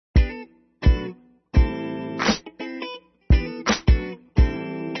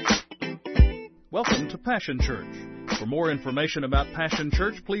Welcome to Passion Church. For more information about Passion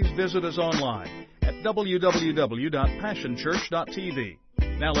Church, please visit us online at www.passionchurch.tv.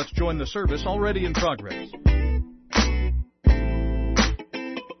 Now let's join the service already in progress.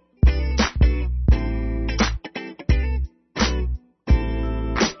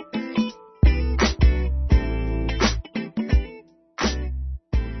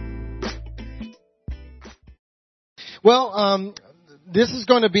 Well, this is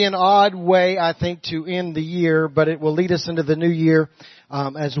going to be an odd way, I think, to end the year, but it will lead us into the new year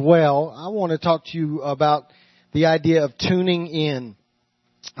as well. I want to talk to you about the idea of tuning in.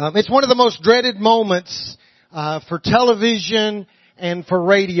 It's one of the most dreaded moments for television and for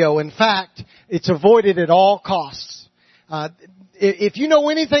radio. In fact, it's avoided at all costs. If you know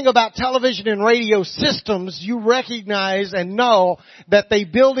anything about television and radio systems, you recognize and know that they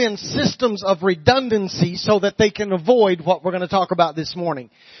build in systems of redundancy so that they can avoid what we're going to talk about this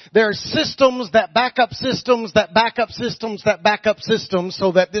morning. There are systems that back up systems, that back up systems, that back up systems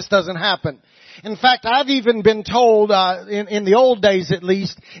so that this doesn't happen. In fact, I've even been told, in the old days at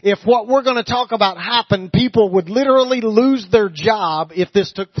least, if what we're going to talk about happened, people would literally lose their job if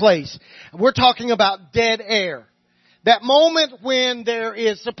this took place. We're talking about dead air. That moment when there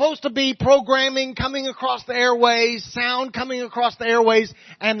is supposed to be programming coming across the airways, sound coming across the airways,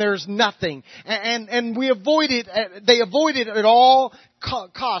 and there's nothing. And we avoid it, they avoid it at all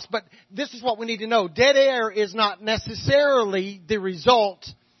costs. But this is what we need to know. Dead air is not necessarily the result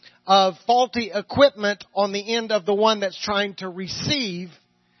of faulty equipment on the end of the one that's trying to receive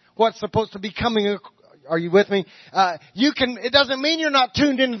what's supposed to be coming. Are you with me? It doesn't mean you're not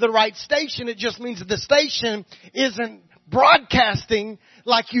tuned into the right station. It just means that the station isn't broadcasting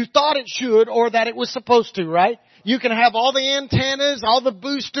like you thought it should or that it was supposed to, right? You can have all the antennas, all the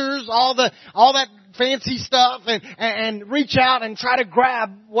boosters, all that fancy stuff and reach out and try to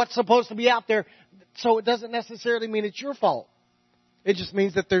grab what's supposed to be out there. So it doesn't necessarily mean it's your fault. It just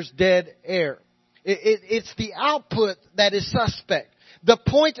means that there's dead air. It's the output that is suspect. The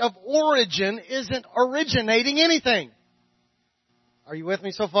point of origin isn't originating anything. Are you with me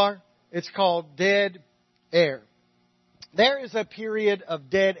so far? It's called dead air. There is a period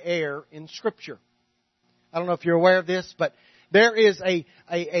of dead air in Scripture. I don't know if you're aware of this, but there is a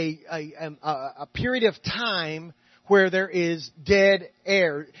period of time where there is dead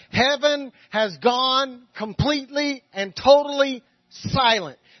air. Heaven has gone completely and totally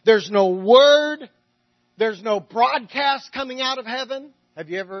silent. There's no word. There's no broadcast coming out of heaven. Have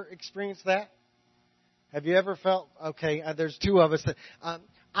you ever experienced that? Have you ever felt, okay, there's two of us.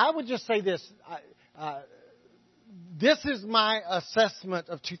 I would just say this. This is my assessment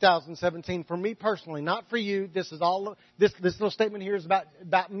of 2017 for me personally, not for you. This little statement here is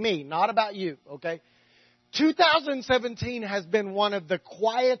about me, not about you, okay? 2017 has been one of the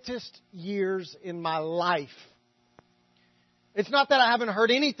quietest years in my life. It's not that I haven't heard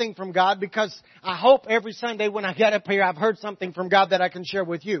anything from God, because I hope every Sunday when I get up here I've heard something from God that I can share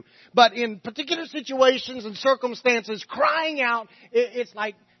with you. But in particular situations and circumstances, crying out, it's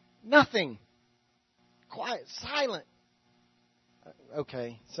like nothing. Quiet, silent.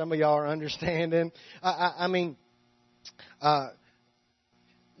 Okay, some of y'all are understanding.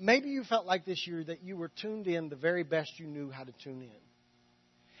 Maybe you felt like this year that you were tuned in the very best you knew how to tune in.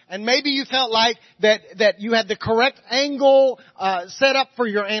 And maybe you felt like that you had the correct angle set up for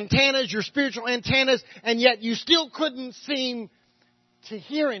your antennas, your spiritual antennas, and yet you still couldn't seem to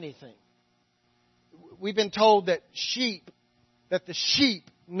hear anything. We've been told that the sheep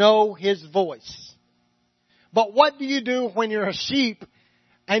know His voice. But what do you do when you're a sheep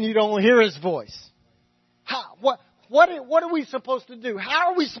and you don't hear His voice? What are we supposed to do?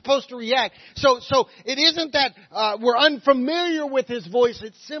 How are we supposed to react? So it isn't that we're unfamiliar with His voice.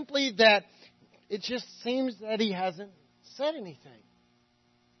 It's simply that it just seems that He hasn't said anything.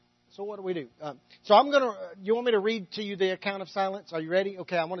 So what do we do? You want me to read to you the account of silence? Are you ready?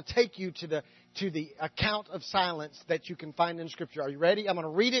 Okay, I want to take you to the account of silence that you can find in Scripture. Are you ready? I'm going to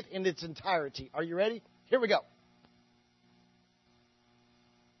read it in its entirety. Are you ready? Here we go.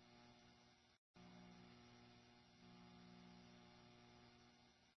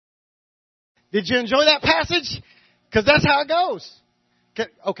 Did you enjoy that passage? Because that's how it goes.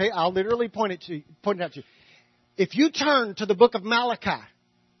 Okay, I'll literally point it out to you. If you turn to the book of Malachi,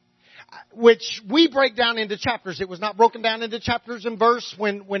 which we break down into chapters. It was not broken down into chapters and verse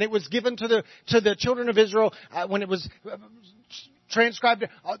when it was given to the children of Israel, when it was transcribed.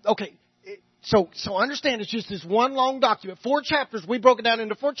 Okay, so understand it's just this one long document. 4 chapters. We broke it down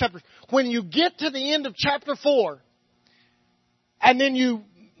into 4 chapters. When you get to the end of chapter 4, and then you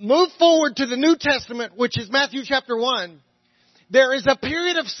move forward to the New Testament, which is Matthew chapter 1, There is a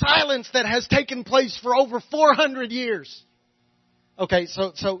period of silence that has taken place for over 400 years. Okay,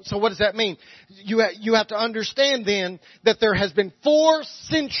 so what does that mean? You have to understand then that there has been 4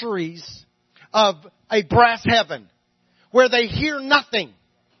 centuries of a brass heaven where they hear nothing.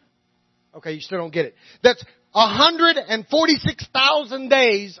 Okay, you still don't get it. That's 146,000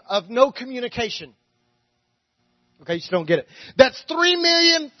 days of no communication. Okay, you still don't get it. That's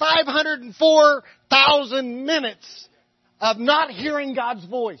 3,504,000 minutes of not hearing God's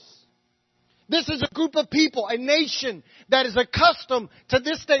voice. This is a group of people, a nation that is accustomed to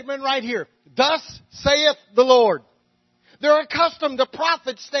this statement right here. Thus saith the Lord. They're accustomed to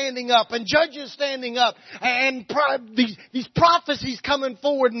prophets standing up and judges standing up and these prophecies coming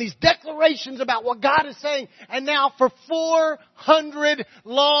forward and these declarations about what God is saying. And now for 400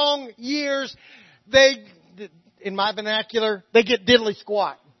 long years, they, in my vernacular, they get diddly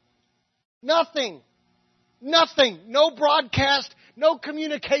squat. Nothing. No broadcast. No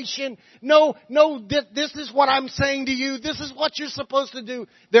communication. No, this is what I'm saying to you. This is what you're supposed to do.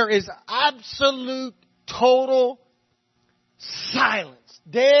 There is absolute, total silence.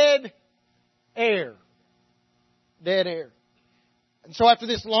 Dead air. Dead air. And so after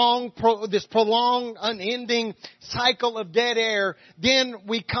this prolonged, unending cycle of dead air, then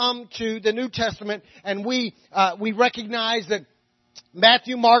we come to the New Testament and we recognize that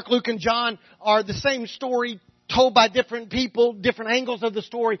Matthew, Mark, Luke, and John are the same story told by different people, different angles of the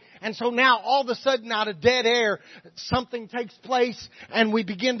story. And so now all of a sudden out of dead air, something takes place and we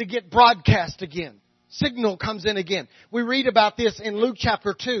begin to get broadcast again. Signal comes in again. We read about this in Luke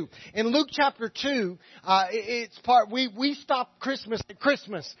chapter 2. In Luke chapter 2, we stop Christmas at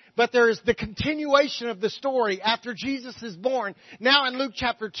Christmas, but there is the continuation of the story after Jesus is born. Now in Luke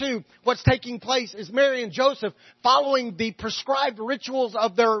chapter 2, what's taking place is Mary and Joseph, following the prescribed rituals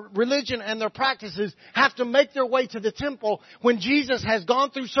of their religion and their practices, have to make their way to the temple when Jesus has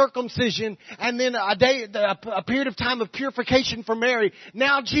gone through circumcision and then a period of time of purification for Mary.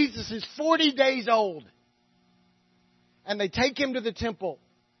 Now Jesus is 40 days old. And they take him to the temple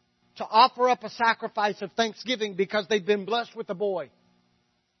to offer up a sacrifice of thanksgiving because they've been blessed with a boy.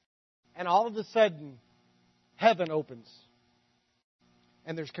 And all of a sudden, heaven opens.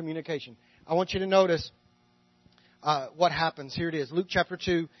 And there's communication. I want you to notice what happens. Here it is. Luke chapter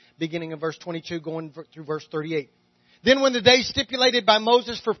 2, beginning in verse 22, going through verse 38. Then when the days stipulated by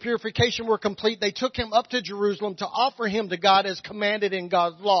Moses for purification were complete, they took him up to Jerusalem to offer him to God as commanded in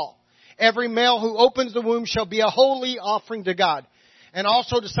God's law. Every male who opens the womb shall be a holy offering to God, and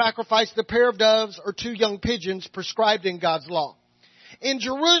also to sacrifice the pair of doves or 2 young pigeons prescribed in God's law. In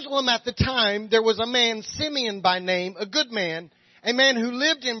Jerusalem at the time, there was a man, Simeon by name, a good man, a man who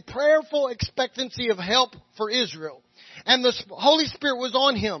lived in prayerful expectancy of help for Israel. And the Holy Spirit was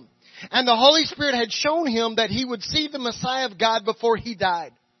on him. And the Holy Spirit had shown him that he would see the Messiah of God before he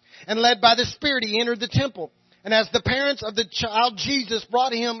died. And led by the Spirit, he entered the temple. And as the parents of the child Jesus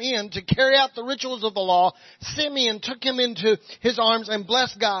brought him in to carry out the rituals of the law, Simeon took him into his arms and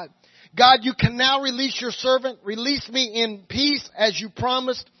blessed God. God, you can now release your servant. Release me in peace as you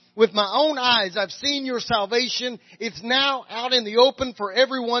promised. With my own eyes, I've seen your salvation. It's now out in the open for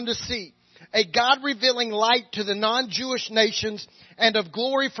everyone to see. A God-revealing light to the non-Jewish nations and of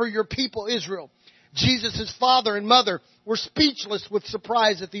glory for your people Israel. Jesus' father and mother were speechless with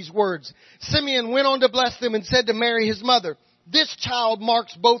surprise at these words. Simeon went on to bless them and said to Mary, his mother, this child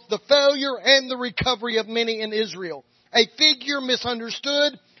marks both the failure and the recovery of many in Israel. A figure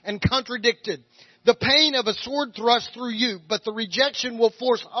misunderstood and contradicted. The pain of a sword thrust through you, but the rejection will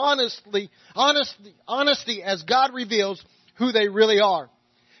force honesty as God reveals who they really are.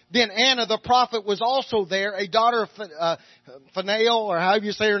 Then Anna, the prophet, was also there, a daughter of Phanuel, or however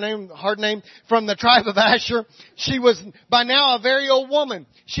you say her name, hard name, from the tribe of Asher. She was by now a very old woman.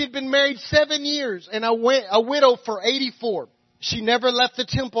 She had been married 7 years and a widow for 84. She never left the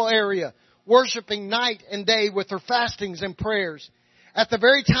temple area, worshiping night and day with her fastings and prayers. At the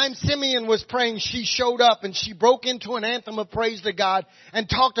very time Simeon was praying, she showed up and she broke into an anthem of praise to God and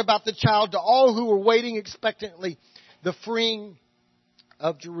talked about the child to all who were waiting expectantly, the freeing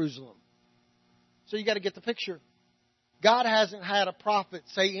of Jerusalem. So you got to get the picture. God hasn't had a prophet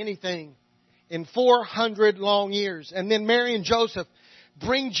say anything in 400 long years. And then Mary and Joseph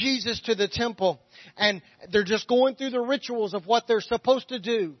bring Jesus to the temple and they're just going through the rituals of what they're supposed to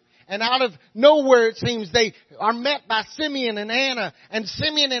do. And out of nowhere, it seems, they are met by Simeon and Anna. And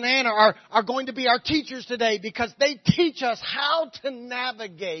Simeon and Anna are going to be our teachers today because they teach us how to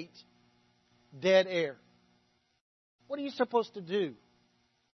navigate dead air. What are you supposed to do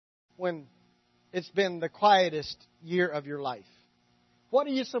when it's been the quietest year of your life? What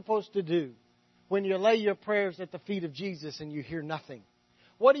are you supposed to do when you lay your prayers at the feet of Jesus and you hear nothing?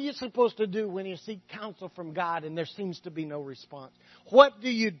 What are you supposed to do when you seek counsel from God and there seems to be no response? What do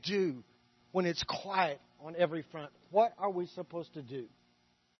you do when it's quiet on every front? What are we supposed to do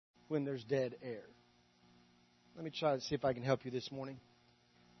when there's dead air? Let me try to see if I can help you this morning.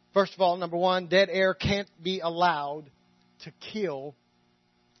 First of all, number one, dead air can't be allowed to kill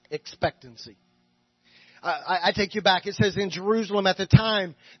expectancy. I take you back. It says in Jerusalem at the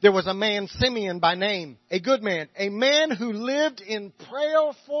time, there was a man, Simeon by name, a good man, a man who lived in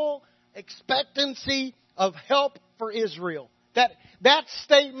prayerful expectancy of help for Israel. That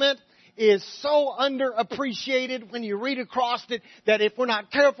statement is so underappreciated when you read across it that if we're not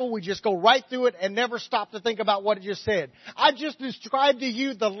careful, we just go right through it and never stop to think about what it just said. I just described to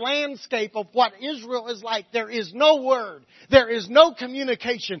you the landscape of what Israel is like. There is no word. There is no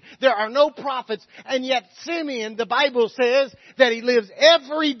communication. There are no prophets. And yet Simeon, the Bible says that he lives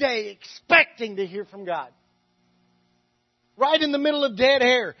every day expecting to hear from God. Right in the middle of dead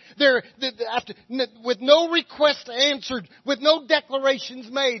air. With no request answered, with no declarations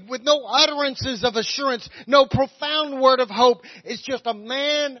made, with no utterances of assurance, no profound word of hope. It's just a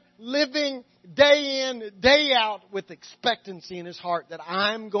man living day in, day out with expectancy in his heart that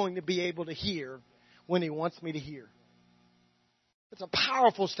I'm going to be able to hear when he wants me to hear. It's a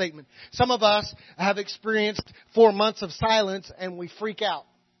powerful statement. Some of us have experienced 4 months of silence and we freak out.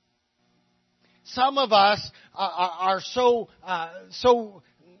 Some of us are so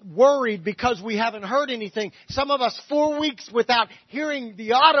worried because we haven't heard anything. Some of us 4 weeks without hearing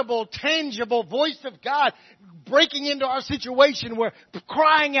the audible, tangible voice of God breaking into our situation. We're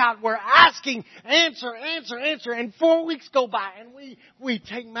crying out. We're asking, answer. And 4 weeks go by and we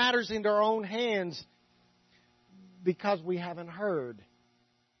take matters into our own hands because we haven't heard.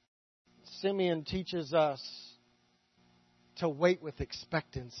 Simeon teaches us to wait with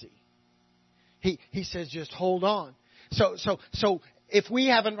expectancy. He says, just hold on. So if we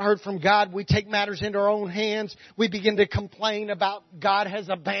haven't heard from God, we take matters into our own hands. We begin to complain about God has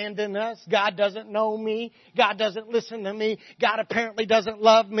abandoned us. God doesn't know me. God doesn't listen to me. God apparently doesn't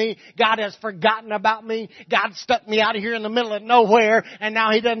love me. God has forgotten about me. God stuck me out of here in the middle of nowhere, and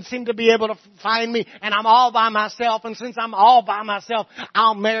now He doesn't seem to be able to find me, and I'm all by myself. And since I'm all by myself,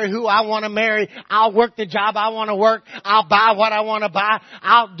 I'll marry who I want to marry. I'll work the job I want to work. I'll buy what I want to buy.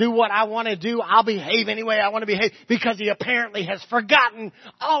 I'll do what I want to do. I'll behave any way I want to behave because He apparently has forgotten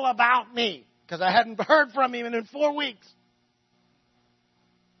all about me because I hadn't heard from Him in 4 weeks.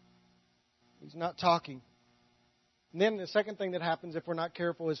 He's not talking. And then the second thing that happens if we're not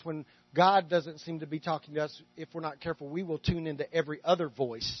careful is when God doesn't seem to be talking to us, if we're not careful, we will tune into every other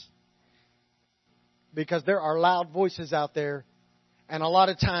voice. Because there are loud voices out there, and a lot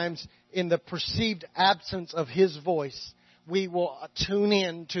of times in the perceived absence of His voice, we will tune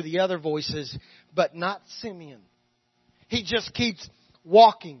in to the other voices, but not Simeon. He just keeps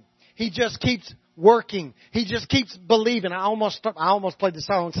walking. He just keeps working. He just keeps believing. I almost played the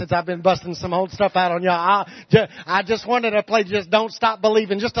song since I've been busting some old stuff out on y'all. I just wanted to play just Don't Stop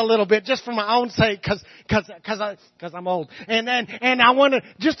Believing just a little bit, just for my own sake, cause I'm old. And I wanted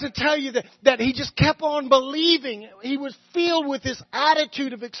just to tell you that he just kept on believing. He was filled with this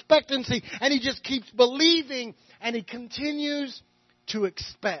attitude of expectancy, and he just keeps believing, and he continues to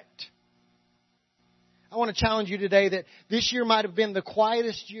expect. I want to challenge you today that this year might have been the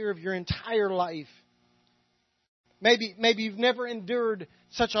quietest year of your entire life. Maybe you've never endured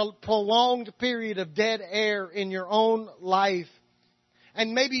such a prolonged period of dead air in your own life.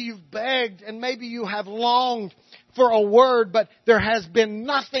 And maybe you've begged and maybe you have longed for a word, but there has been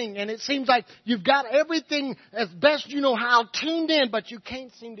nothing. And it seems like you've got everything as best you know how tuned in, but you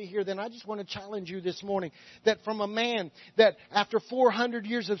can't seem to hear. Then I just want to challenge you this morning that from a man that after 400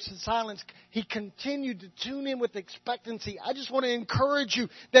 years of silence, he continued to tune in with expectancy. I just want to encourage you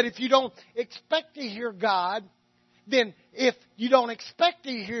that if you don't expect to hear God, then if you don't expect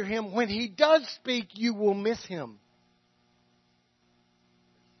to hear Him, when He does speak, you will miss Him.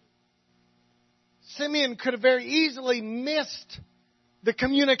 Simeon could have very easily missed the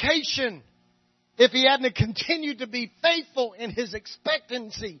communication if he hadn't continued to be faithful in his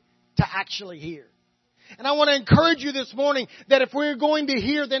expectancy to actually hear. And I want to encourage you this morning that if we're going to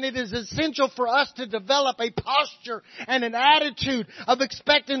hear, then it is essential for us to develop a posture and an attitude of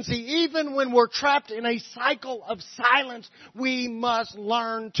expectancy. Even when we're trapped in a cycle of silence, we must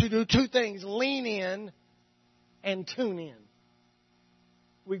learn to do two things: lean in and tune in.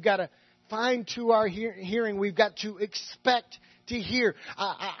 We've got to fine-tune our hearing. We've got to expect to hear.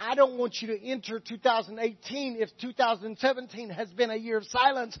 I don't want you to enter 2018 if 2017 has been a year of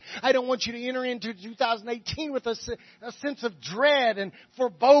silence. I don't want you to enter into 2018 with a sense of dread and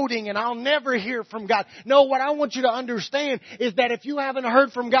foreboding and I'll never hear from God. No, what I want you to understand is that if you haven't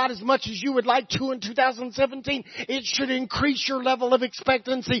heard from God as much as you would like to in 2017, it should increase your level of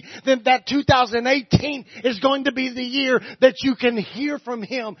expectancy. Then that 2018 is going to be the year that you can hear from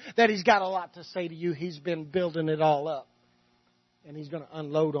Him that He's got a lot to say to you. He's been building it all up. And He's going to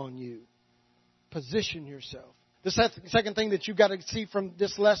unload on you. Position yourself. The second thing that you've got to see from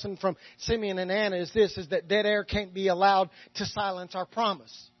this lesson from Simeon and Anna is that dead air can't be allowed to silence our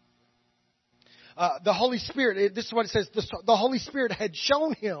promise. The Holy Spirit, this is what it says, the Holy Spirit had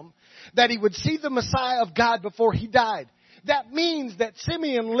shown him that he would see the Messiah of God before he died. That means that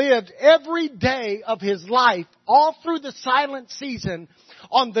Simeon lived every day of his life, all through the silent season,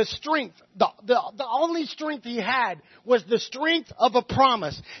 on the strength. The only strength he had was the strength of a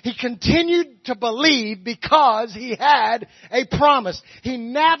promise. He continued to believe because he had a promise. He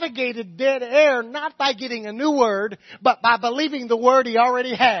navigated dead air not by getting a new word, but by believing the word he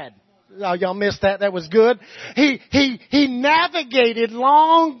already had. Oh, y'all missed that. That was good. He navigated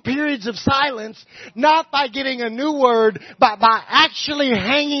long periods of silence, not by getting a new word, but by actually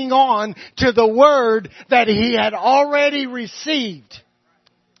hanging on to the word that he had already received.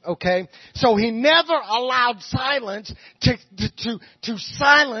 Okay? So he never allowed silence to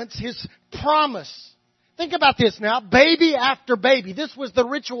silence his promise. Think about this now. Baby after baby. This was the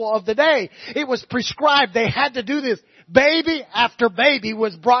ritual of the day. It was prescribed. They had to do this. Baby after baby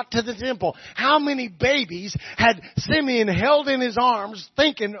was brought to the temple. How many babies had Simeon held in his arms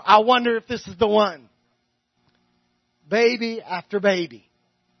thinking, I wonder if this is the one? Baby after baby.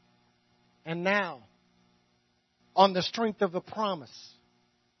 And now, on the strength of the promise,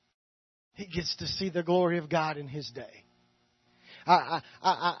 he gets to see the glory of God in his day.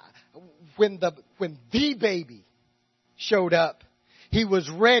 When the baby showed up, he was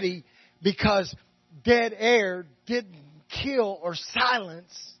ready because dead air didn't kill or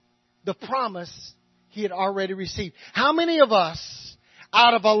silence the promise he had already received. How many of us,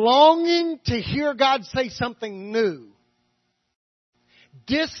 out of a longing to hear God say something new,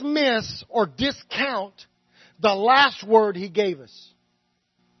 dismiss or discount the last word He gave us?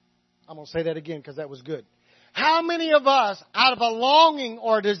 I'm going to say that again because that was good. How many of us, out of a longing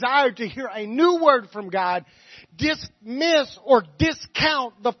or a desire to hear a new word from God, dismiss or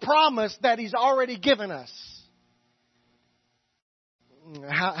discount the promise that He's already given us?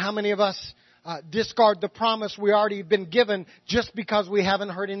 How many of us discard the promise we already been given just because we haven't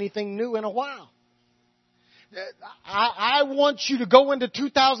heard anything new in a while? I want you to go into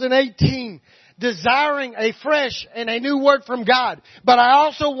 2018 desiring a fresh and a new word from God. But I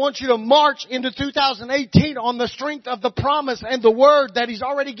also want you to march into 2018 on the strength of the promise and the word that He's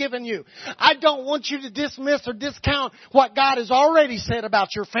already given you. I don't want you to dismiss or discount what God has already said about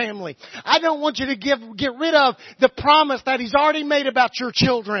your family. I don't want you to get rid of the promise that He's already made about your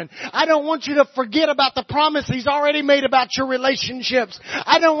children. I don't want you to forget about the promise He's already made about your relationships.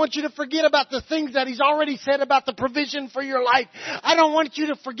 I don't want you to forget about the things that He's already said about the provision for your life. I don't want you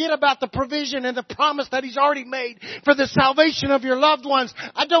to forget about the provision and the promise that He's already made for the salvation of your loved ones.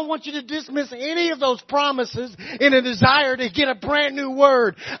 I don't want you to dismiss any of those promises in a desire to get a brand new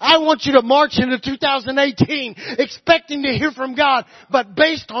word. I want you to march into 2018 expecting to hear from God, but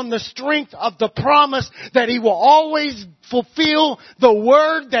based on the strength of the promise that He will always fulfill the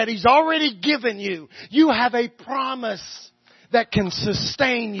word that He's already given you. You have a promise that can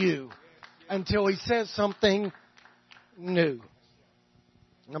sustain you until He says something new.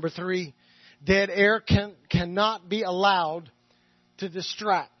 Number 3, dead air cannot be allowed to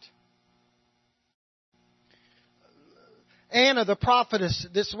distract. Anna the prophetess,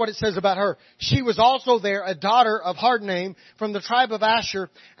 this is what it says about her. She was also there, a daughter of Hardname from the tribe of Asher,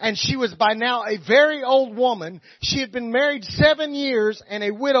 and she was by now a very old woman. She had been married 7 years and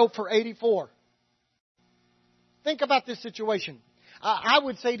a widow for 84. Think about this situation. I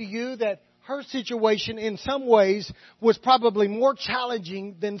would say to you that her situation in some ways was probably more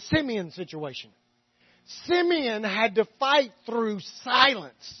challenging than Simeon's situation. Simeon had to fight through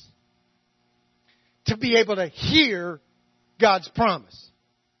silence to be able to hear God's promise.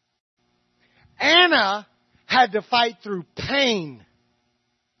 Anna had to fight through pain.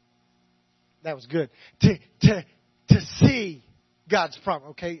 That was good. To see God's promise.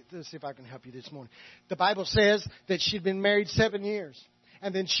 Okay, let's see if I can help you this morning. The Bible says that she'd been married 7 years.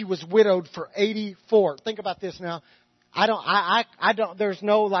 And then she was widowed for 84. Think about this now. I don't, there's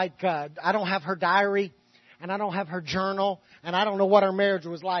no I don't have her diary and I don't have her journal and I don't know what her marriage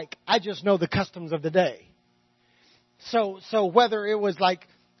was like. I just know the customs of the day. So whether it was like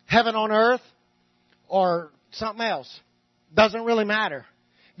heaven on earth or something else, doesn't really matter.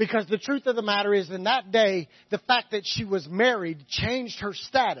 Because the truth of the matter is, in that day, the fact that she was married changed her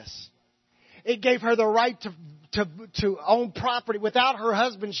status. It gave her the right to own property. Without her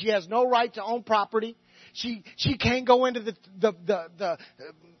husband, she has no right to own property. She can't go into the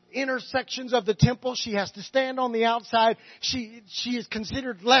intersections of the temple. She has to stand on the outside. She is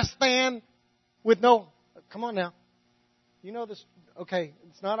considered less than with no... Come on now. You know this. Okay,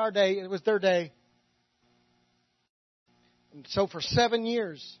 it's not our day. It was their day. And so for 7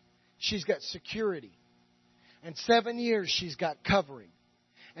 years, she's got security. And 7 years, she's got covering.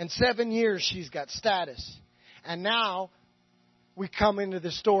 And 7 years, she's got status. And now, we come into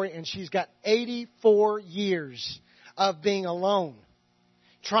the story, and she's got 84 years of being alone.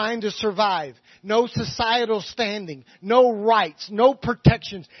 Trying to survive. No societal standing. No rights. No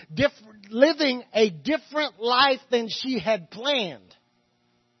protections. Living a different life than she had planned.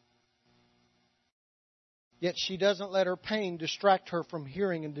 Yet she doesn't let her pain distract her from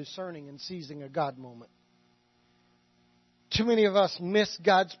hearing and discerning and seizing a God moment. Too many of us miss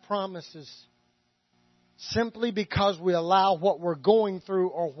God's promises simply because we allow what we're going through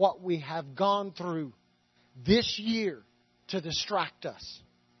or what we have gone through this year to distract us.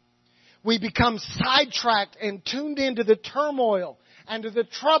 We become sidetracked and tuned into the turmoil and to the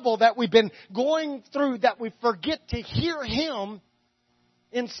trouble that we've been going through, that we forget to hear Him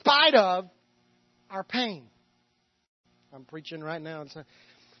in spite of our pain. I'm preaching right now.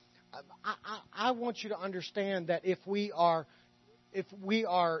 I want you to understand that if we are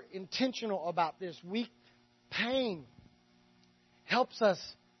intentional about this, pain helps us.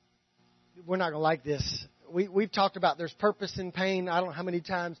 We're not going to like this. We've talked about there's purpose in pain. I don't know how many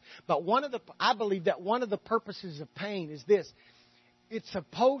times, but I believe that one of the purposes of pain is this: it's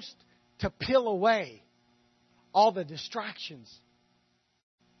supposed to peel away all the distractions,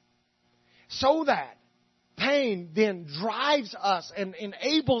 so that pain then drives us and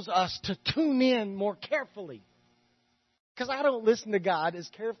enables us to tune in more carefully. Because I don't listen to God as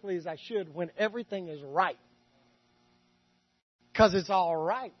carefully as I should when everything is right. Because it's all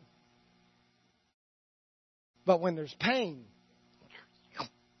right. But when there's pain,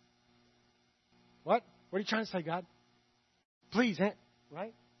 what? What are you trying to say, God? Please,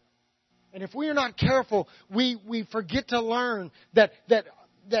 right? And if we are not careful, we forget to learn that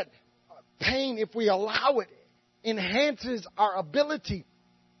pain, if we allow it, enhances our ability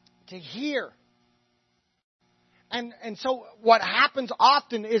to hear. And so what happens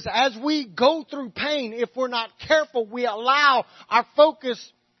often is, as we go through pain, if we're not careful, we allow our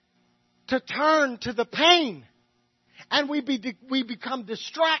focus to turn to the pain. And we become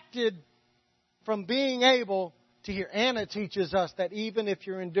distracted from being able to hear. Anna teaches us that even if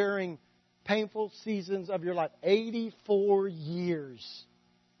you're enduring painful seasons of your life, 84 years,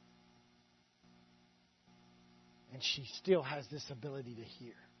 and she still has this ability to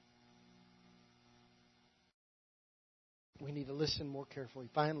hear. We need to listen more carefully.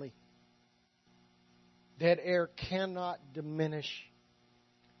 Finally, dead air cannot diminish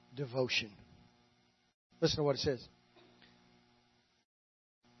devotion. Listen to what it says.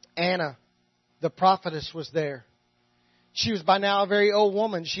 Anna, the prophetess, was there. She was by now a very old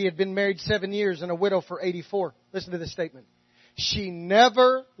woman. She had been married 7 years and a widow for 84. Listen to this statement. She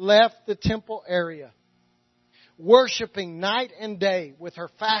never left the temple area, worshiping night and day with her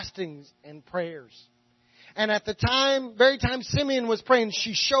fastings and prayers. And at the very time Simeon was praying,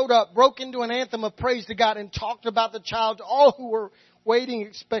 she showed up, broke into an anthem of praise to God, and talked about the child to all who were waiting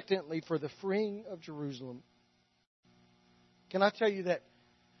expectantly for the freeing of Jerusalem. Can I tell you that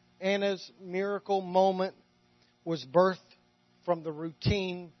Anna's miracle moment was birthed from the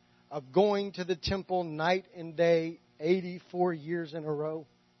routine of going to the temple night and day 84 years in a row?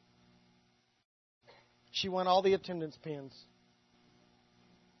 She won all the attendance pins.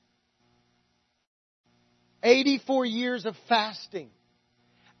 84 years of fasting,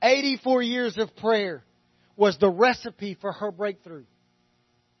 84 years of prayer was the recipe for her breakthrough.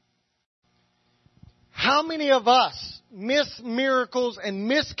 How many of us miss miracles and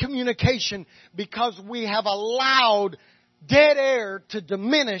miss communication because we have allowed dead air to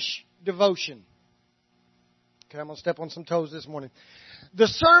diminish devotion? Okay, I'm going to step on some toes this morning. The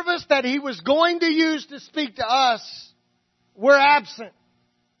service that he was going to use to speak to us, we're absent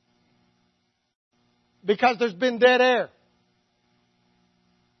because there's been dead air.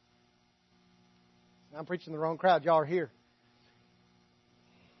 I'm preaching the wrong crowd. Y'all are here.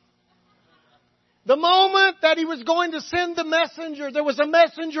 The moment that He was going to send the messenger, there was a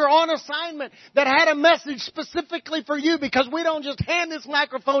messenger on assignment that had a message specifically for you, because we don't just hand this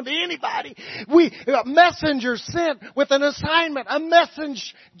microphone to anybody. A messenger sent with an assignment, a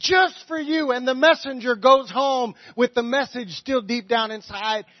message just for you, and the messenger goes home with the message still deep down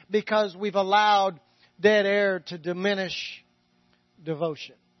inside, because we've allowed dead air to diminish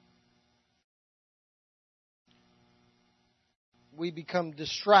devotion. We become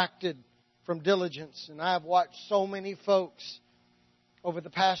distracted from diligence. And I have watched so many folks over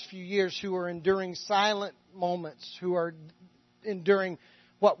the past few years who are enduring silent moments, who are enduring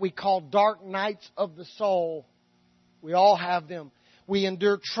what we call dark nights of the soul. We all have them. We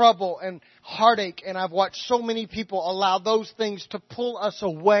endure trouble and heartache, and I've watched so many people allow those things to pull us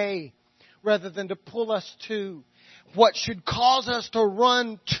away rather than to pull us to. What should cause us to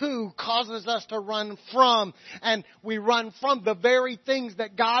run to causes us to run from. And we run from the very things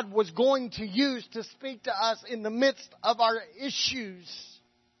that God was going to use to speak to us in the midst of our issues.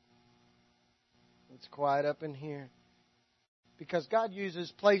 It's quiet up in here. Because God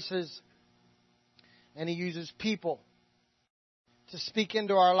uses places and He uses people to speak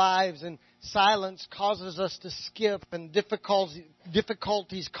into our lives, and silence causes us to skip, and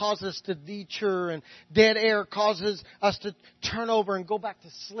difficulties cause us to detour, and dead air causes us to turn over and go back to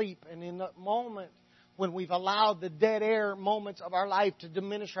sleep. And in that moment when we've allowed the dead air moments of our life to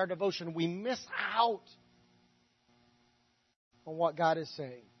diminish our devotion, we miss out on what God is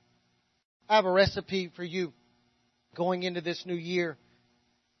saying. I have a recipe for you going into this new year.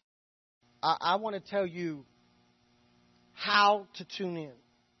 I want to tell you how to tune in.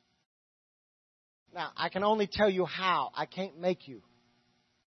 Now, I can only tell you how. I can't make you.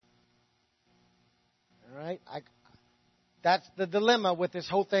 All right? That's the dilemma with this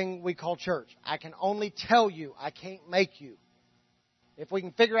whole thing we call church. I can only tell you. I can't make you. If we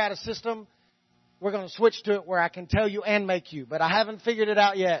can figure out a system, we're going to switch to it where I can tell you and make you. But I haven't figured it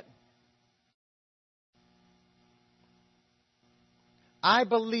out yet. I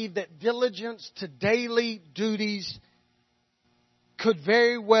believe that diligence to daily duties could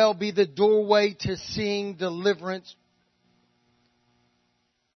very well be the doorway to seeing deliverance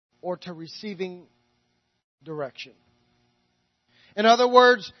or to receiving direction. In other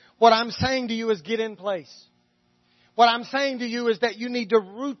words, what I'm saying to you is get in place. What I'm saying to you is that you need to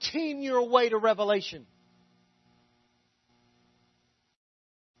routine your way to revelation.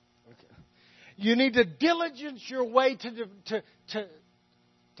 Okay. You need to diligence your way to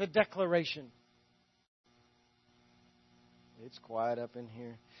declaration. It's quiet up in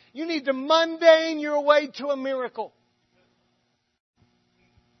here. You need to mundane your way to a miracle.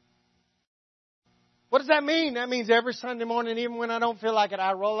 What does that mean? That means every Sunday morning, even when I don't feel like it,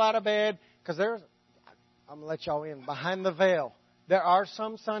 I roll out of bed. Because I'm going to let y'all in. Behind the veil, there are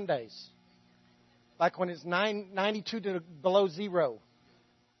some Sundays, like when it's 92 to below zero,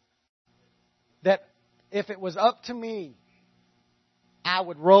 that if it was up to me, I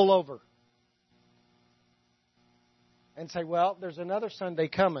would roll over and say, well, there's another Sunday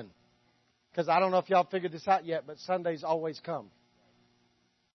coming. Because I don't know if y'all figured this out yet, but Sundays always come.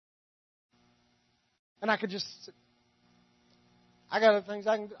 And I could just, I got other things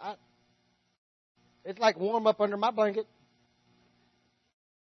I can do. It's like warm up under my blanket.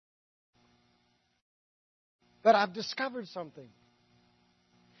 But I've discovered something.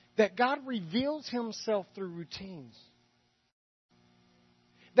 That God reveals Himself through routines.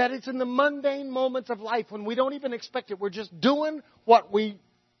 That it's in the mundane moments of life when we don't even expect it. We're just doing what we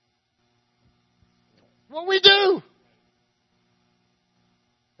do.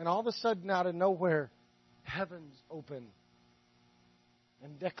 And all of a sudden, out of nowhere, heavens open.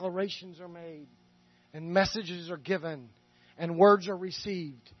 And declarations are made. And messages are given. And words are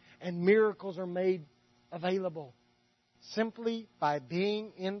received. And miracles are made available. Simply by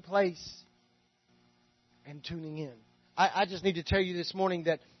being in place and tuning in. I just need to tell you this morning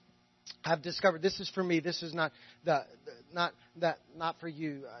that I've discovered this is for me. This is not for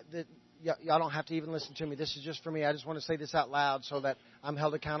you. Y'all don't have to even listen to me. This is just for me. I just want to say this out loud so that I'm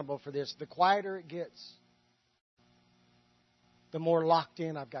held accountable for this. The quieter it gets, the more locked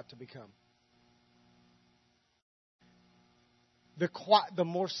in I've got to become. The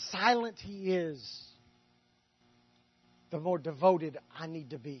more silent He is, the more devoted I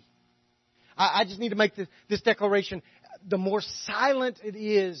need to be. I just need to make this declaration. The more silent it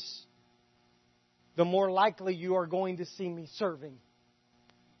is, the more likely you are going to see me serving.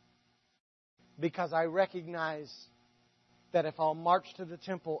 Because I recognize that if I'll march to the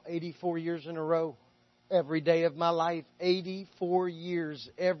temple 84 years in a row every day of my life, 84 years,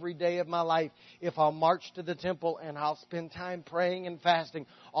 every day of my life, if I'll march to the temple and I'll spend time praying and fasting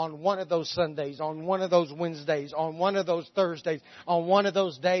on one of those Sundays, on one of those Wednesdays, on one of those Thursdays, on one of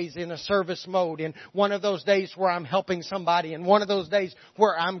those days in a service mode, in one of those days where I'm helping somebody, in one of those days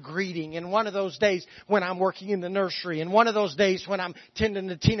where I'm greeting, in one of those days when I'm working in the nursery, in one of those days when I'm tending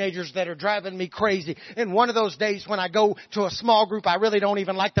to teenagers that are driving me crazy, in one of those days when I go to a small group, I really don't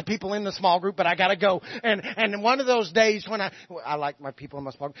even like the people in the small group, but I gotta go. And one of those days when I like my people in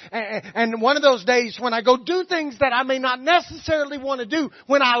my small group. And one of those days when I go do things that I may not necessarily want to do,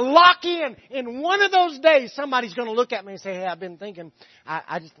 when I lock in one of those days, somebody's going to look at me and say, hey, I've been thinking,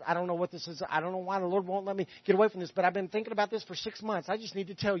 I don't know what this is. I don't know why the Lord won't let me get away from this, but I've been thinking about this for 6 months. I just need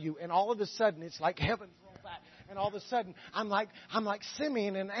to tell you. And all of a sudden, it's like heaven's rolled back. And all of a sudden, I'm like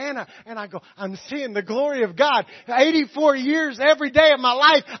Simeon and Anna, and I go, I'm seeing the glory of God. 84 years every day of my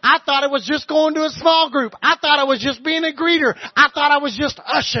life, I thought it was just going to a small group. I thought I was just being a greeter. I thought I was just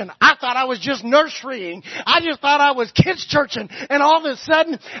ushering. I thought I was just nurserying. I just thought I was kids churching. And all of a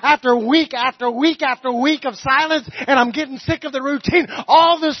sudden, after week after week after week of silence, and I'm getting sick of the routine,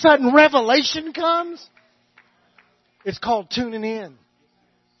 all of a sudden revelation comes. It's called tuning in.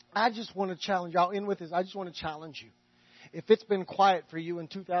 I just want to challenge y'all in with this. I just want to challenge you. If it's been quiet for you in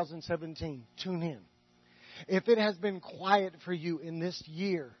 2017, tune in. If it has been quiet for you in this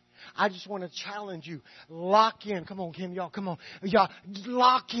year, I just want to challenge you. Lock in. Come on, Kim, y'all. Come on. Y'all,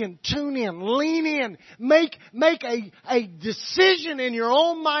 lock in. Tune in. Lean in. Make a decision in your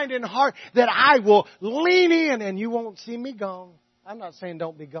own mind and heart that I will lean in and you won't see me gone. I'm not saying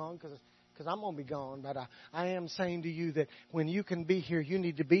don't be gone because I'm going to be gone. But I am saying to you that when you can be here, you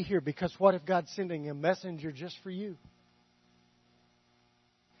need to be here. Because what if God's sending a messenger just for you?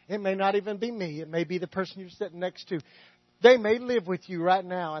 It may not even be me. It may be the person you're sitting next to. They may live with you right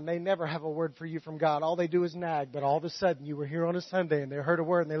now and they never have a word for you from God. All they do is nag. But all of a sudden you were here on a Sunday and they heard a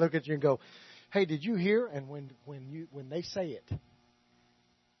word and they look at you and go, hey, did you hear? And when they say it,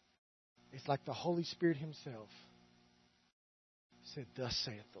 it's like the Holy Spirit Himself said, thus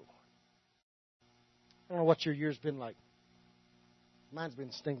saith the Lord. I don't know what your year's been like. Mine's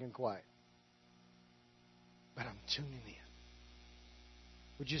been stinking quiet. But I'm tuning in.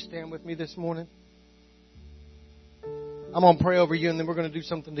 Would you stand with me this morning? I'm going to pray over you and then we're going to do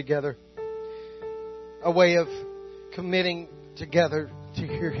something together. A way of committing together to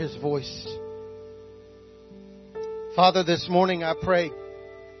hear His voice. Father, this morning I pray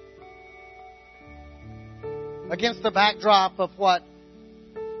against the backdrop of what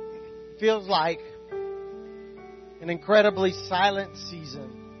feels like an incredibly silent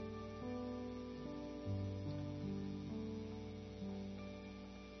season.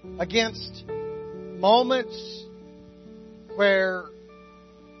 Against moments where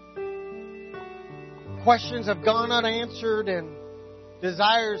questions have gone unanswered and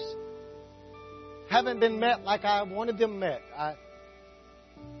desires haven't been met like I wanted them met.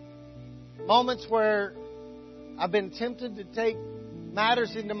 Moments where I've been tempted to take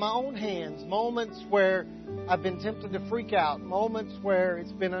matters into my own hands. Moments where I've been tempted to freak out. Moments where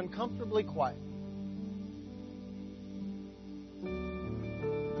it's been uncomfortably quiet.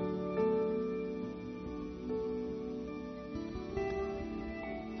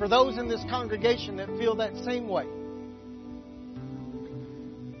 For those in this congregation that feel that same way,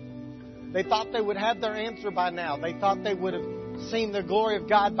 they thought they would have their answer by now. They thought they would have seen the glory of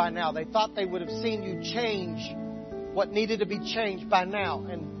God by now. They thought they would have seen you change what needed to be changed by now.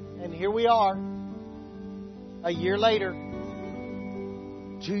 And here we are, a year later,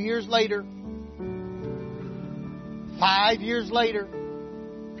 2 years later, 5 years later.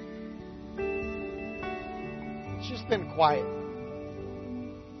 It's just been quiet.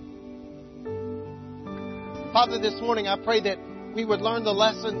 Father, this morning I pray that we would learn the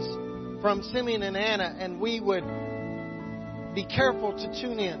lessons from Simeon and Anna and we would be careful to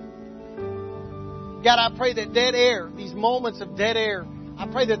tune in. God, I pray that dead air, these moments of dead air, I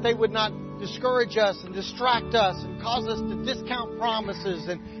pray that they would not discourage us and distract us and cause us to discount promises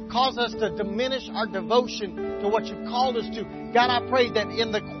and cause us to diminish our devotion to what you've called us to. God, I pray that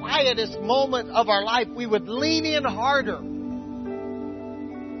in the quietest moment of our life, we would lean in harder.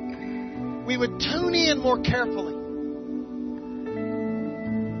 We would tune in more carefully.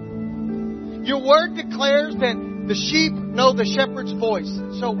 Your word declares that the sheep know the shepherd's voice.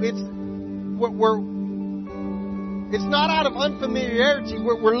 So it's not out of unfamiliarity.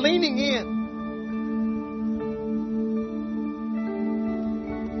 We're leaning in.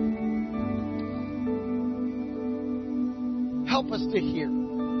 Help us to hear.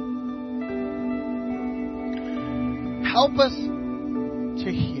 Help us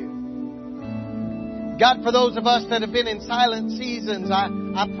to hear. God, for those of us that have been in silent seasons,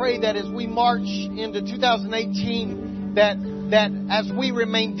 I pray that as we march into 2018, that as we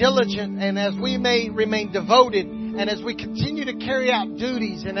remain diligent and as we may remain devoted, and as we continue to carry out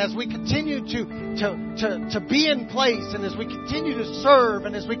duties, and as we continue to be in place, and as we continue to serve,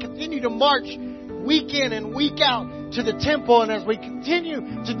 and as we continue to march week in and week out to the temple, and as we continue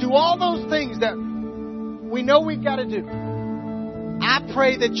to do all those things that we know we've got to do, I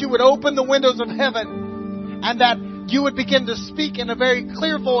pray that you would open the windows of heaven and that you would begin to speak in a very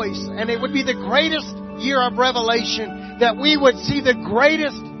clear voice, and it would be the greatest year of revelation, that we would see the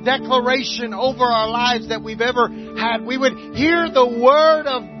greatest declaration over our lives that we've ever had. We would hear the Word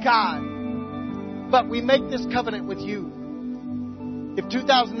of God. But we make this covenant with you. If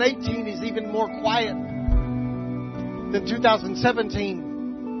 2018 is even more quiet than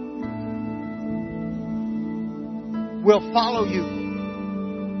 2017, we'll follow you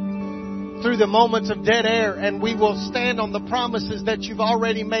through the moments of dead air, and we will stand on the promises that you've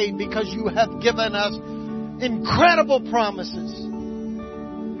already made, because you have given us incredible promises.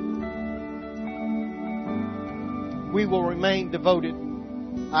 We will remain devoted.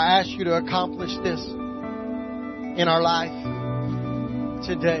 I ask you to accomplish this in our life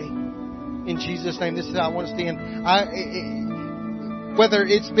today. In Jesus' name, this is how I want us to end. Whether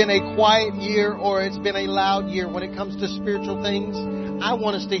it's been a quiet year or it's been a loud year when it comes to spiritual things, I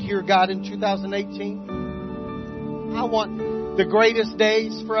want us to hear God in 2018. I want the greatest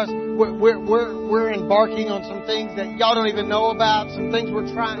days for us. We're embarking on some things that y'all don't even know about. Some things we're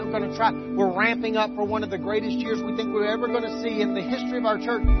going to try. We're ramping up for one of the greatest years we think we're ever going to see in the history of our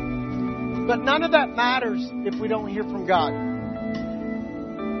church. But none of that matters if we don't hear from God.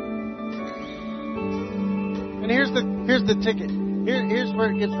 And here's the ticket. Here's where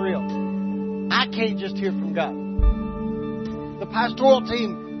it gets real. I can't just hear from God. The pastoral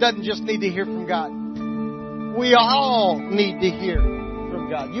team doesn't just need to hear from God. We all need to hear from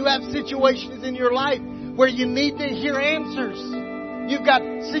God. You have situations in your life where you need to hear answers. You've got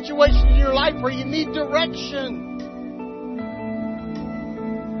situations in your life where you need direction.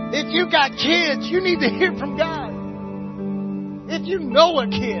 If you've got kids, you need to hear from God. If you know a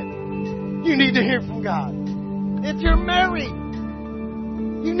kid, you need to hear from God. If you're married,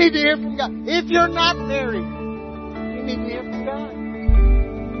 you need to hear from God. If you're not married, you need to hear from God.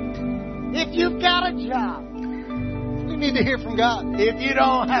 If you've got a job, you need to hear from God. If you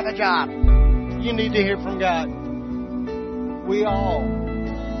don't have a job, you need to hear from God. We all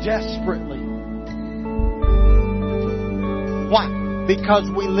desperately. Why? Because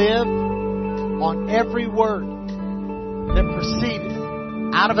we live on every word that proceeded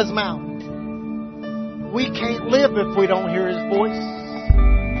out of His mouth. We can't live if we don't hear His voice.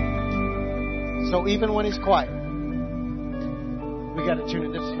 So even when He's quiet, we got to tune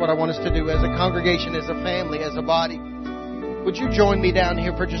in. This is what I want us to do as a congregation, as a family, as a body. Would you join me down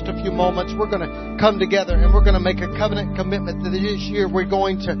here for just a few moments? We're going to come together and we're going to make a covenant commitment that this year we're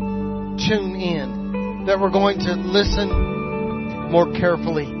going to tune in, that we're going to listen more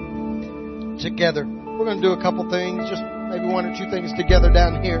carefully together. We're going to do a couple things, just maybe one or two things together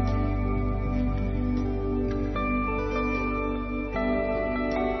down here.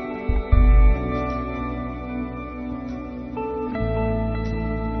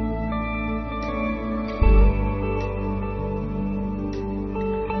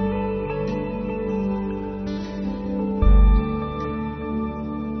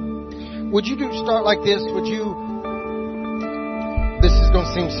 Would you start like this? This is going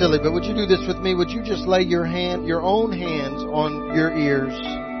to seem silly, but would you do this with me? Would you just lay your own hands on your ears?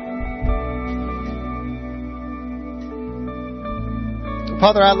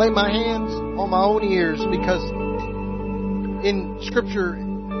 Father, I lay my hands on my own ears, because in Scripture,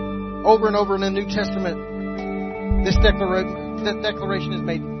 over and over in the New Testament, this declaration is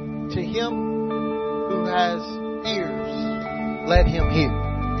made. To him who has ears, let him hear.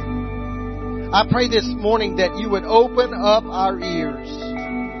 I pray this morning that you would open up our ears.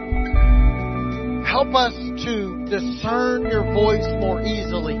 Help us to discern your voice more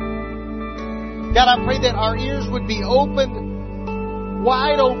easily. God, I pray that our ears would be opened,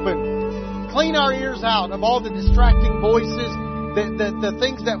 wide open. Clean our ears out of all the distracting voices, the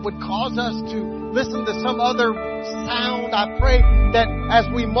things that would cause us to listen to some other sound. I pray that as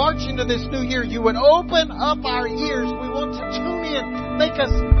we march into this new year, you would open up our ears. We want to tune in. Make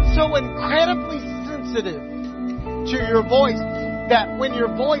us so incredibly sensitive to your voice that when your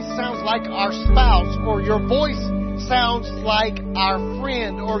voice sounds like our spouse, or your voice sounds like our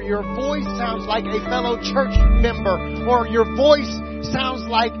friend, or your voice sounds like a fellow church member, or your voice sounds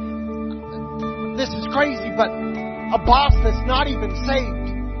like, this is crazy, but a boss that's not even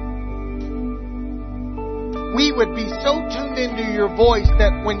saved. we would be so tuned into your voice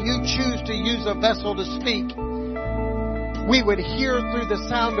that when you choose to use a vessel to speak, we would hear through the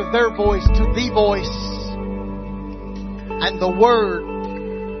sound of their voice to the voice, and the word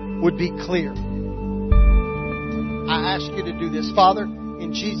would be clear. I ask you to do this. Father,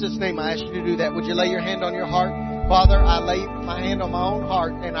 in Jesus' name, I ask you to do that. Would you lay your hand on your heart? Father, I lay my hand on my own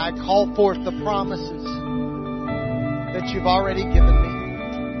heart and I call forth the promises that you've already given me.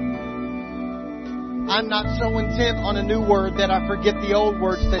 I'm not so intent on a new word that I forget the old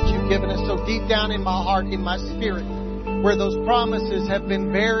words that you've given us. So deep down in my heart, in my spirit, where those promises have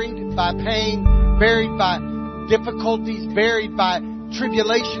been buried by pain, buried by difficulties, buried by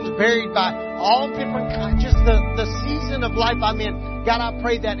tribulations, buried by all different kinds, just the season of life I'm in. God, I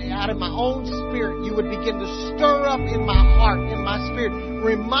pray that out of my own spirit, you would begin to stir up in my heart, in my spirit.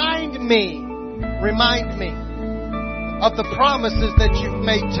 Remind me of the promises that you've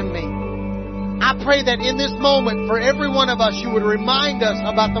made to me. I pray that in this moment, for every one of us, you would remind us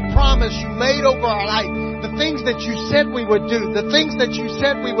about the promise you made over our life, the things that you said we would do, the things that you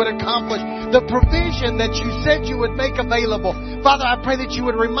said we would accomplish, the provision that you said you would make available. Father, I pray that you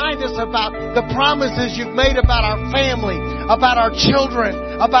would remind us about the promises you've made about our family, about our children,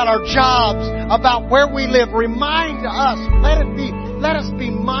 about our jobs, about where we live. Remind us. Let us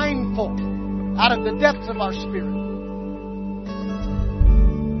be mindful out of the depths of our spirit.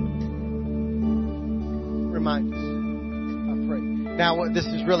 Remind us, I pray. Now, this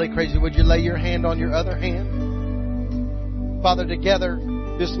is really crazy. Would you lay your hand on your other hand? Father, together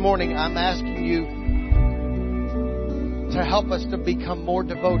this morning, I'm asking you to help us to become more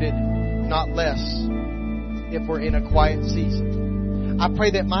devoted, not less, if we're in a quiet season. I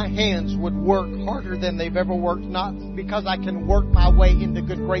pray that my hands would work harder than they've ever worked, not because I can work my way into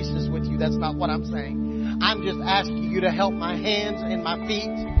good graces with you. That's not what I'm saying. I'm just asking you to help my hands and my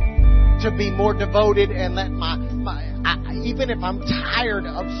feet to be more devoted, and let even if I'm tired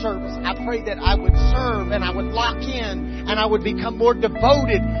of service, I pray that I would serve and I would lock in and I would become more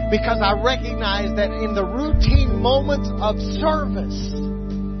devoted, because I recognize that in the routine moments of service,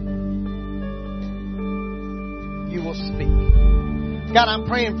 you will speak. God, I'm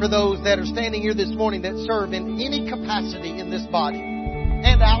praying for those that are standing here this morning that serve in any capacity in this body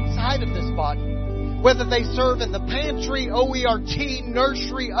and outside of this body. Whether they serve in the pantry, OERT,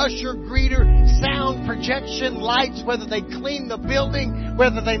 nursery, usher, greeter, sound, projection, lights, whether they clean the building,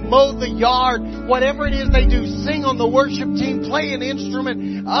 whether they mow the yard, whatever it is they do, sing on the worship team, play an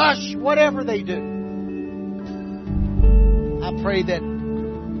instrument, ush, whatever they do. I pray that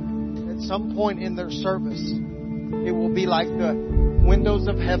at some point in their service, it will be like the windows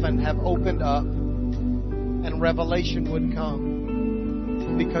of heaven have opened up and revelation would come.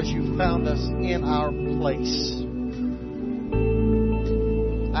 Because you found us in our place.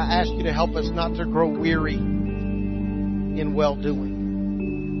 I ask you to help us not to grow weary in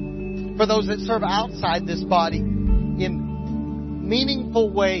well-doing. For those that serve outside this body in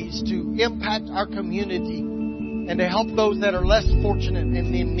meaningful ways to impact our community and to help those that are less fortunate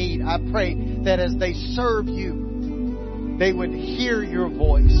and in need, I pray that as they serve you, they would hear your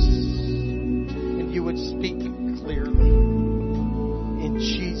voice and you would speak clearly. In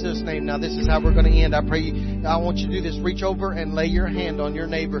Jesus' name. Now, this is how we're going to end. I want you to do this. Reach over and lay your hand on your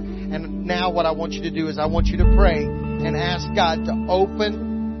neighbor. And now what I want you to do is I want you to pray and ask God to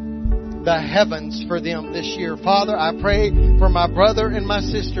open the heavens for them this year. Father, I pray for my brother and my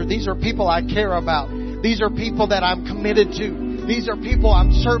sister. These are people I care about. These are people that I'm committed to. These are people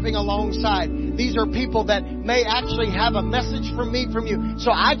I'm serving alongside. These are people that may actually have a message from me, from you.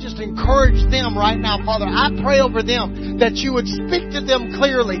 So I just encourage them right now, Father. I pray over them that you would speak to them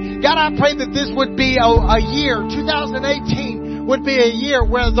clearly. God, I pray that this would be a year, 2018 would be a year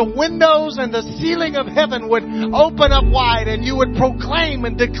where the windows and the ceiling of heaven would open up wide and you would proclaim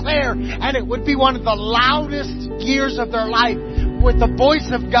and declare, and it would be one of the loudest years of their life with the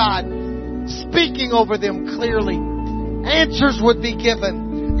voice of God speaking over them clearly. Answers would be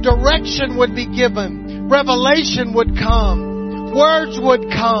given. Direction would be given. Revelation would come. Words would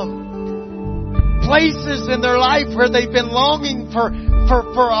come. Places in their life where they've been longing for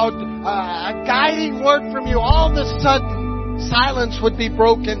a guiding word from you. All of a sudden, silence would be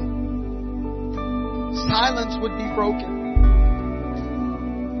broken. Silence would be broken.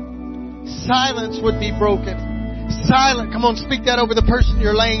 Silence would be broken. Come on, speak that over the person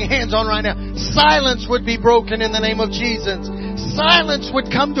you're laying hands on right now. Silence would be broken in the name of Jesus. Silence would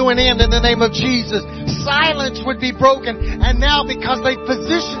come to an end in the name of Jesus. Silence would be broken. And now, because they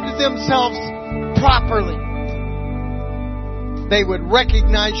positioned themselves properly, they would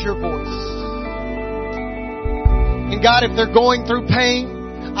recognize your voice. And God, if they're going through pain,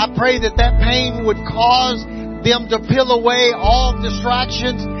 I pray that pain would cause them to peel away all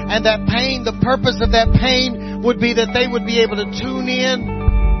distractions, and that pain, the purpose of that pain would be that they would be able to tune in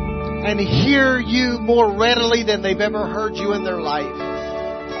and hear you more readily than they've ever heard you in their life.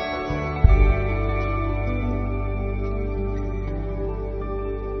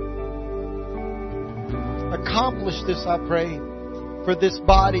 Accomplish this, I pray, for this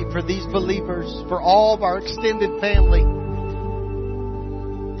body, for these believers, for all of our extended family.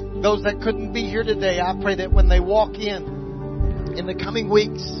 Those that couldn't be here today, I pray that when they walk in the coming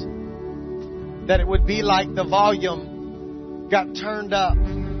weeks, that it would be like the volume got turned up,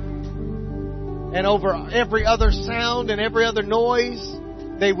 and over every other sound and every other noise,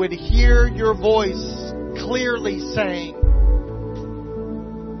 they would hear your voice clearly saying,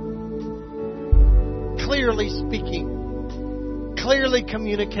 clearly speaking, clearly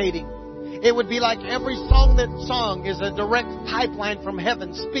communicating. It would be like every song that's sung is a direct pipeline from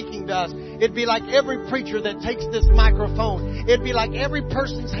heaven speaking to us. It'd be like every preacher that takes this microphone. It'd be like every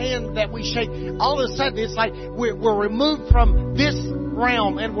person's hand that we shake. All of a sudden, it's like we're removed from this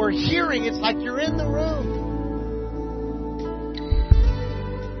realm and we're hearing. It's like you're in the room.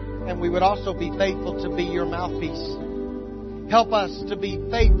 And we would also be faithful to be your mouthpiece. Help us to be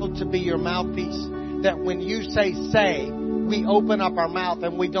faithful to be your mouthpiece. That when you say, we open up our mouth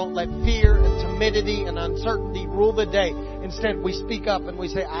and we don't let fear and timidity and uncertainty rule the day. Instead, we speak up and we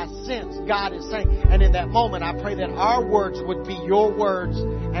say, I sense God is saying. And in that moment, I pray that our words would be your words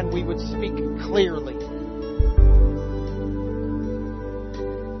and we would speak clearly.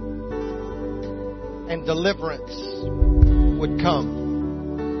 And deliverance would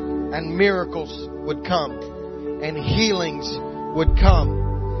come. And miracles would come. And healings would come.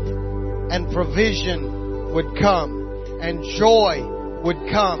 And provision would come. And joy would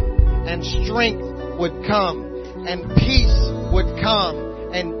come, and strength would come, and peace would come,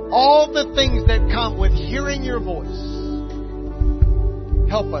 and all the things that come with hearing your voice.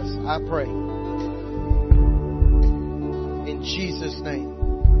 Help us, I pray. In Jesus' name.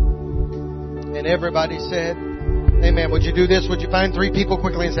 And everybody said, amen. Would you do this? Would you find 3 people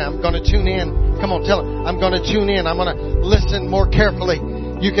quickly and say, I'm going to tune in. Come on, tell them. I'm going to tune in. I'm going to listen more carefully.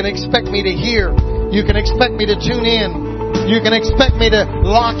 You can expect me to hear. You can expect me to tune in. You can expect me to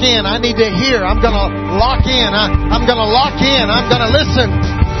lock in. I need to hear. I'm going to lock in. I'm going to lock in. I'm going to listen.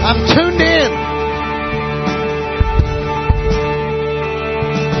 I'm tuned in.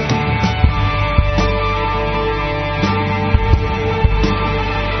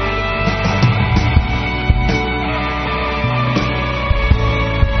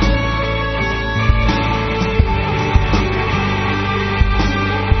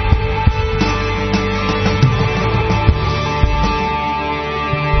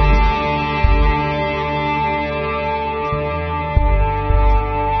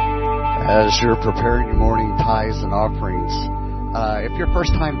 As you're preparing your morning tithes and offerings, if you're a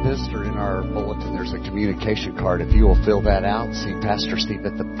first-time visitor, in our bulletin there's a communication card. If you will fill that out, see Pastor Steve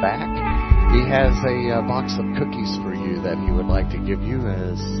at the back. He has a box of cookies for you that he would like to give you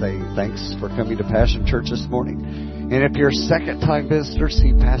as saying thanks for coming to Passion Church this morning. And if you're a second-time visitor,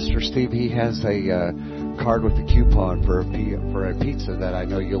 see Pastor Steve. He has a card with a coupon for a pizza that I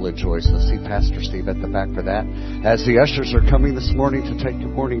know you'll enjoy. So see Pastor Steve at the back for that. As the ushers are coming this morning to take your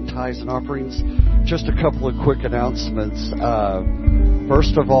morning tithes and offerings, just a couple of quick announcements.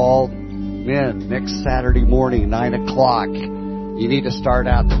 First of all, men, next Saturday morning, 9 o'clock, you need to start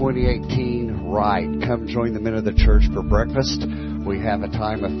out 2018 right. Come join the men of the church for breakfast. We have a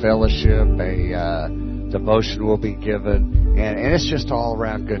time of fellowship, a devotion will be given, and it's just all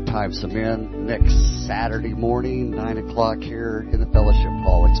around good time. So men, next Saturday morning, 9 o'clock here in the fellowship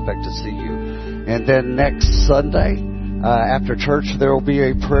hall, expect to see you. And then next Sunday, after church, there will be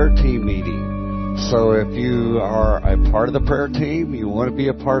a prayer team meeting. So if you are a part of the prayer team, you want to be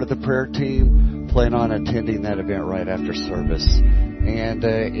a part of the prayer team, plan on attending that event right after service. And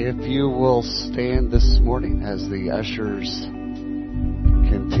if you will stand this morning as the ushers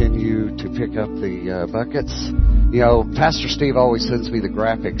continue to pick up the buckets. You know, Pastor Steve always sends me the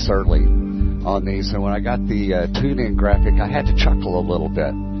graphics early on these, and when I got the tune-in graphic, I had to chuckle a little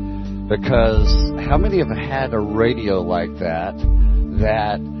bit, because how many have had a radio like that,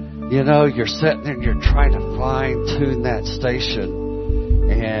 you know, you're sitting there and you're trying to fine-tune that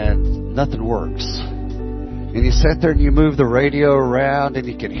station, and nothing works. And you sit there and you move the radio around, and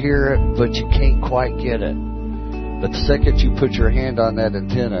you can hear it, but you can't quite get it. But the second you put your hand on that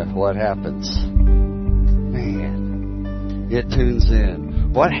antenna, what happens? Man, it tunes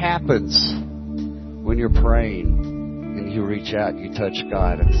in. What happens when you're praying and you reach out and you touch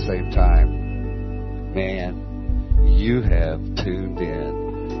God at the same time? Man, you have tuned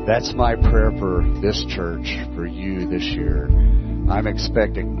in. That's my prayer for this church, for you this year. I'm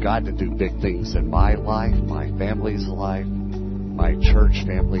expecting God to do big things in my life, my family's life, my church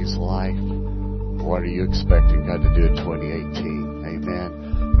family's life. What are you expecting God to do in 2018?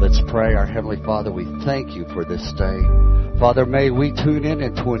 Amen. Let's pray. Our Heavenly Father, we thank you for this day. Father, may we tune in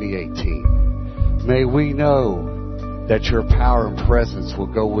 2018. May we know that your power and presence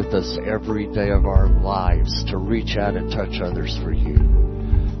will go with us every day of our lives to reach out and touch others for you.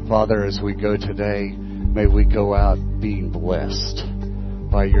 Father, as we go today, may we go out being blessed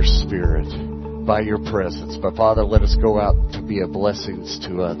by your Spirit, by your presence. But Father, let us go out to be a blessing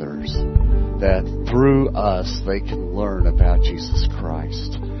to others, that through us they can learn about Jesus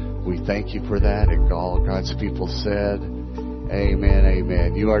Christ. We thank you for that. And all God's people said, amen,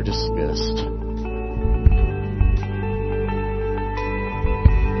 amen. You are dismissed.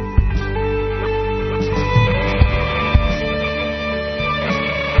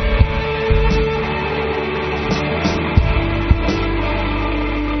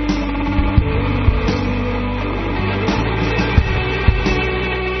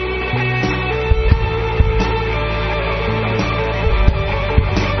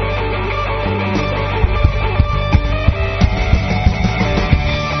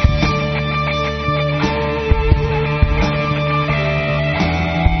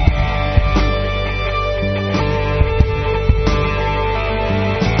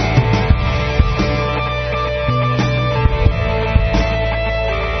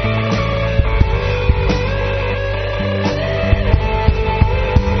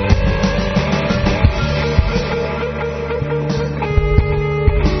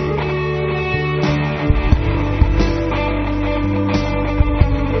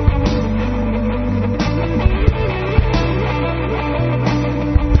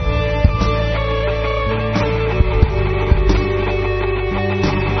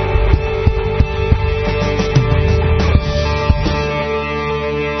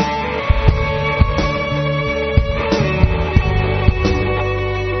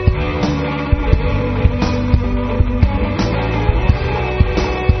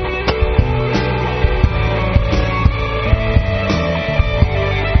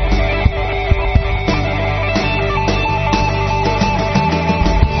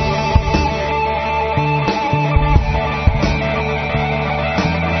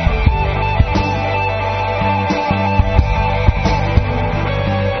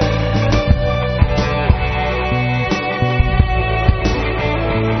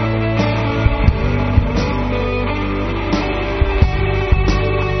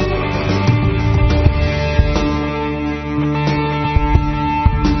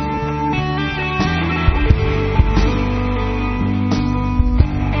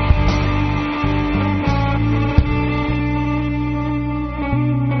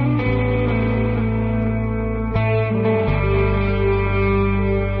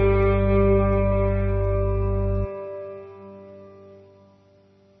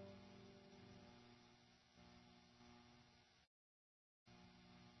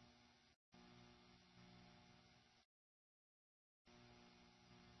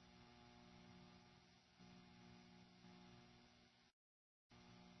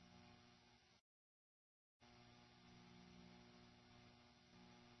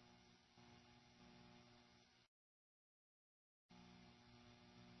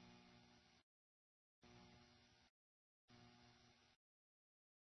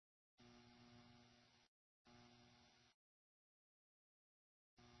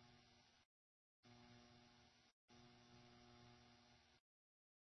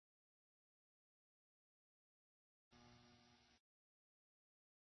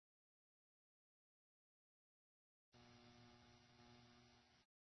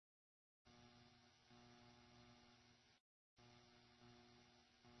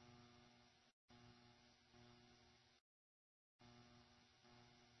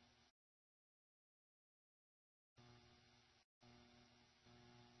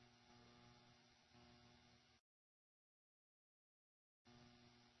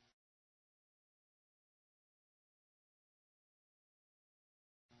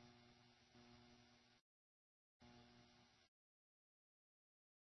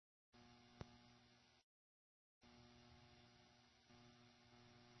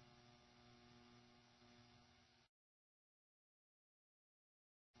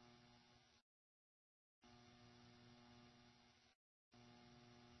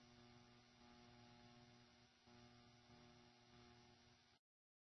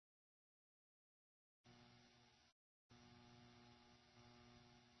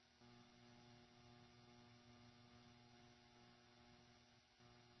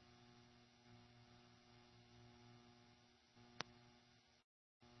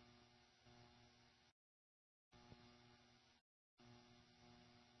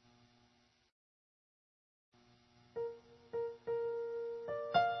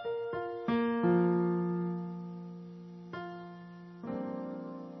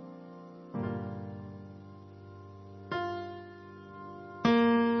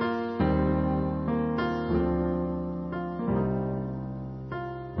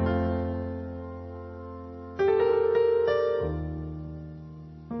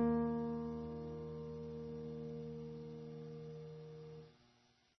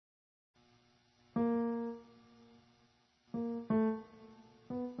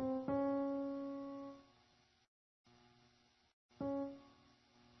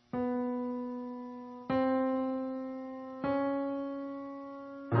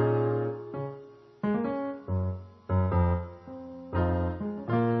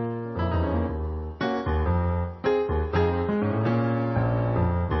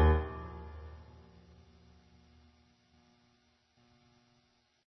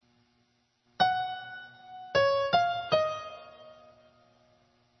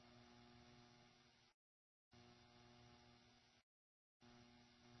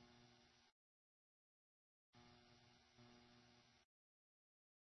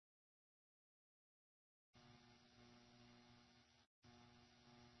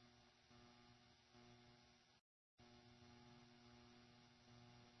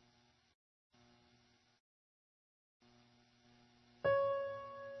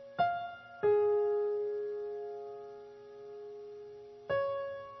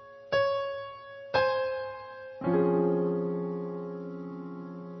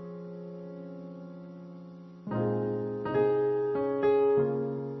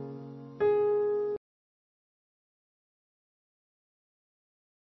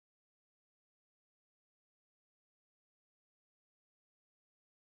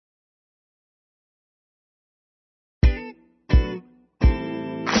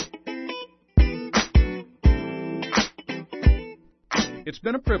 It's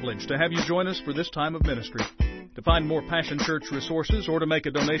been a privilege to have you join us for this time of ministry. To find more Passion Church resources or to make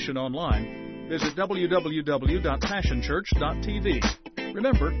a donation online, visit www.passionchurch.tv.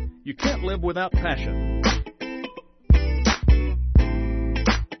 Remember, you can't live without passion.